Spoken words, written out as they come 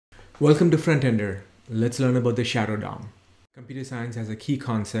Welcome to Frontender. Let's learn about the shadow DOM. Computer science has a key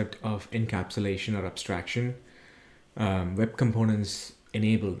concept of encapsulation or abstraction. Web components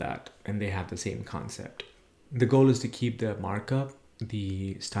enable that, and they have the same concept. The goal is to keep the markup,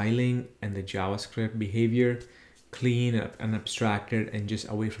 the styling, and the JavaScript behavior clean and abstracted and just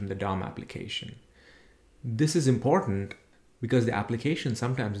away from the DOM application. This is important because the application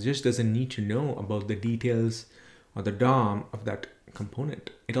sometimes just doesn't need to know about the details or the DOM of that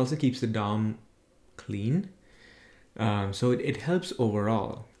component. It also keeps the DOM clean, so it helps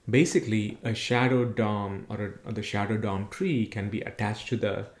overall. Basically, a shadow DOM or the shadow DOM tree can be attached to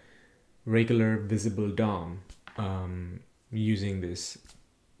the regular visible DOM using this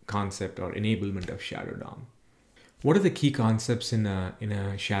concept or enablement of shadow DOM. What are the key concepts in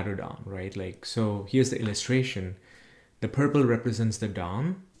a shadow DOM, right? So here's the illustration. The purple represents the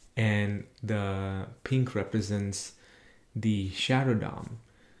DOM and the pink represents the shadow DOM.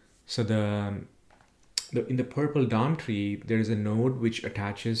 So in the purple DOM tree, there is a node which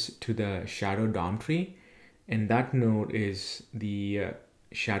attaches to the shadow DOM tree, and that node is the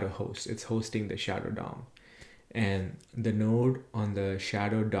shadow host. It's hosting the shadow DOM. And the node on the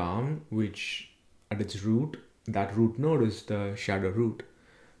shadow DOM, which at its root, that root node is the shadow root.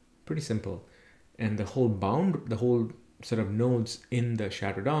 Pretty simple. And the whole sort of nodes in the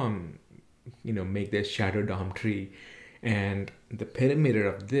shadow DOM, make this shadow DOM tree. And the perimeter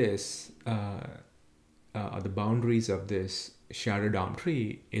of this, the boundaries of this shadow DOM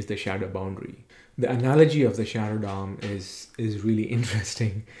tree is the shadow boundary. The analogy of the shadow DOM is really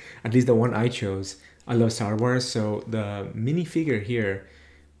interesting, at least the one I chose. I love Star Wars, so the minifigure here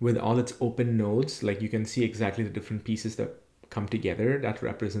with all its open nodes, like you can see exactly the different pieces that come together, that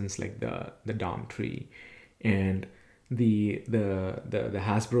represents like the DOM tree. And the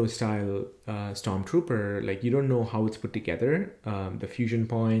Hasbro style Stormtrooper, like you don't know how it's put together, the fusion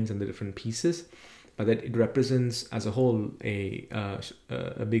points and the different pieces, but that it represents as a whole a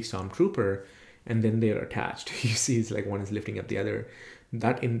big Stormtrooper, and then they're attached. You see, it's like one is lifting up the other.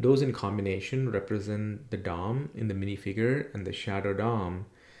 Those in combination represent the DOM in the minifigure and the shadow DOM,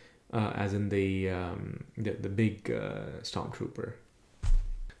 as in the big Stormtrooper.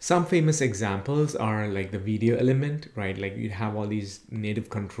 Some famous examples are like the video element, right? Like you have all these native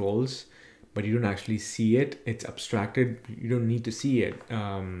controls, but you don't actually see it. It's abstracted. You don't need to see it.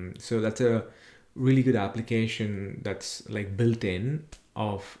 So that's a really good application that's like built in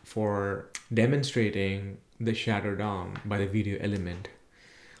for demonstrating the shadow DOM by the video element.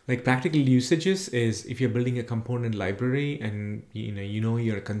 Like practical usages is if you're building a component library and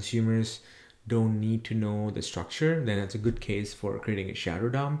your consumers don't need to know the structure, then that's a good case for creating a shadow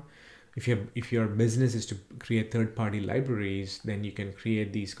DOM. If your business is to create third-party libraries, then you can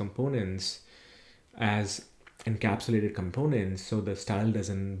create these components as encapsulated components so the style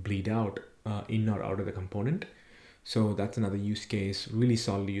doesn't bleed out in or out of the component. So that's another use case, really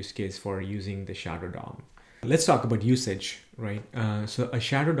solid use case for using the shadow DOM. Let's talk about usage, right? So a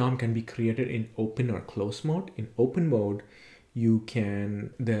shadow DOM can be created in open or close mode. In open mode,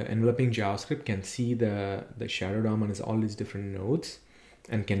 the enveloping JavaScript can see the shadow DOM on all these different nodes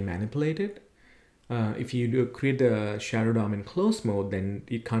and can manipulate it. If you create the shadow DOM in closed mode, then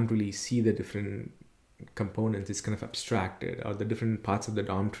you can't really see the different components. It's kind of abstracted, or the different parts of the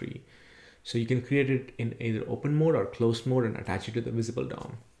DOM tree. So you can create it in either open mode or closed mode and attach it to the visible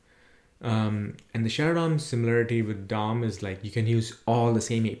DOM. And the shadow DOM similarity with DOM is like you can use all the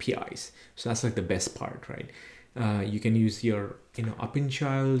same APIs. So that's like the best part, right? You can use your append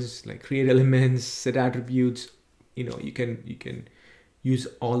childs, like create elements, set attributes. You can use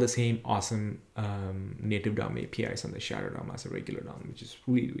all the same awesome native DOM APIs on the shadow DOM as a regular DOM, which is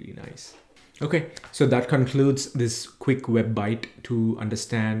really, really nice. Okay, so that concludes this quick web bite to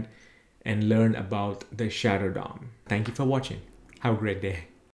understand and learn about the shadow DOM. Thank you for watching. Have a great day.